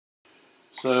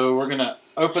So we're gonna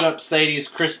open up Sadie's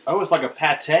Christmas. Oh, it's like a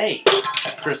pate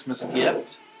Christmas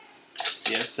gift.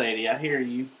 Yes, Sadie, I hear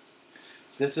you.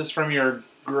 This is from your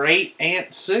great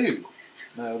Aunt Sue.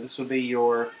 No, this would be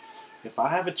your. If I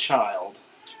have a child,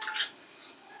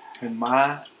 and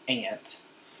my aunt,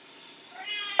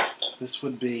 this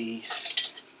would be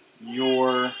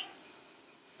your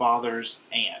father's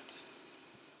aunt.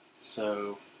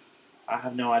 So I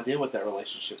have no idea what that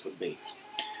relationship would be.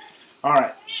 All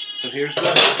right. So here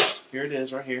it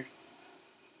is right here.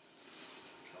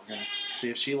 We're going to see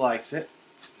if she likes it.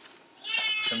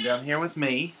 Come down here with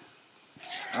me.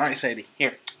 All right, Sadie.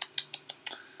 Here.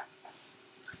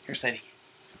 Here, Sadie.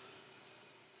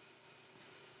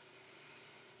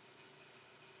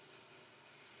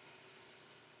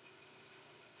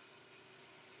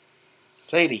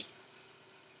 Sadie.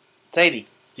 Sadie,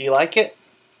 do you like it?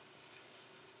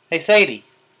 Hey, Sadie.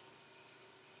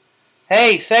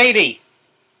 Hey, Sadie.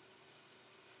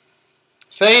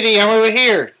 Sadie, I'm over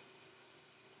here.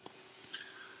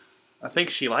 I think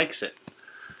she likes it.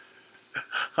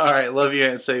 All right, love you,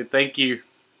 Aunt Sue. Thank you.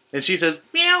 And she says,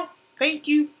 meow, thank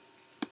you.